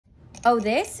Oh,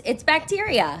 it's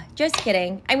bacteria. Just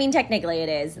kidding. I mean, technically it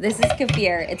is. This is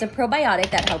kefir. It's a probiotic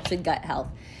that helps with gut health.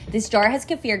 This jar has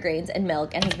kefir grains and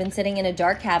milk and has been sitting in a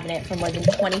dark cabinet for more than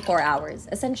 24 hours,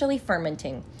 essentially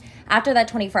fermenting. After that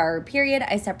 24-hour period,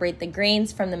 I separate the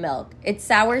grains from the milk. It's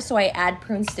sour, so I add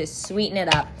prunes to sweeten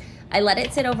it up. I let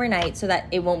it sit overnight so that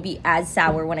it won't be as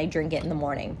sour when I drink it in the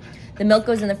morning. The milk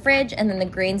goes in the fridge, and then the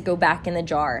grains go back in the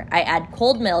jar. I add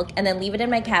cold milk and then leave it in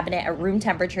my cabinet at room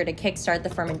temperature to kickstart the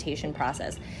fermentation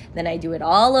process. Then I do it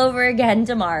all over again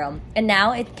tomorrow. And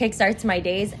now it kickstarts my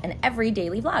days and every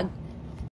daily vlog.